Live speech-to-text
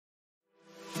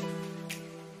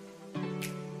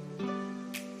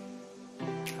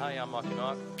Hi, I'm Marky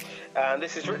Mark. And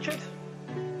this is Richard.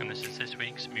 And this is this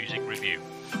week's music review.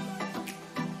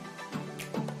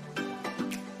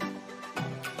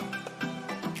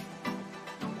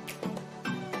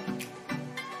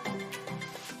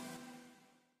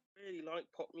 Really like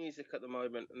pop music at the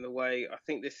moment, and the way I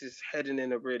think this is heading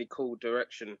in a really cool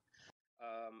direction.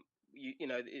 You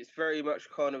know, it's very much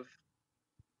kind of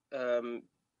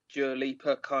Dua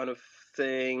Lipa kind of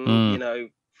thing. You know,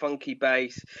 funky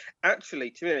bass. Actually,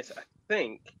 to be honest, I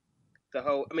think the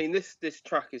whole. I mean, this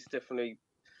track is definitely.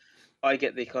 I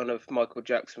get the kind of Michael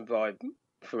Jackson vibe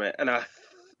from it, and I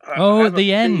have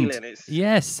the a end. It's,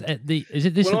 yes, is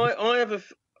it this? Well, I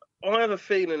have a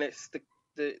feeling it's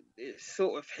it's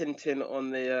sort of hinting on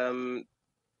the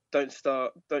don't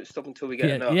stop until we get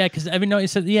enough. Yeah, because have you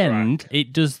noticed at the end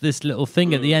it does this little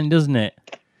thing at the end, doesn't it?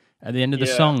 At the end of the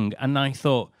song, and I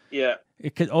thought,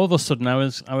 all of a sudden I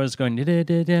was going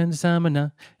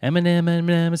Samana,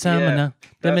 Eminem, Samana,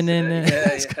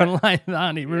 it's kind of like that.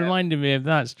 And it reminded me of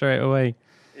that straight away.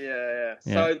 Yeah.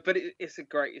 So, but it's a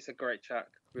great track.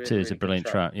 Really, it is a brilliant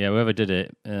track. Yeah, whoever did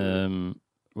it,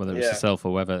 whether it was yourself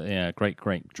or whoever, great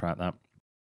track that.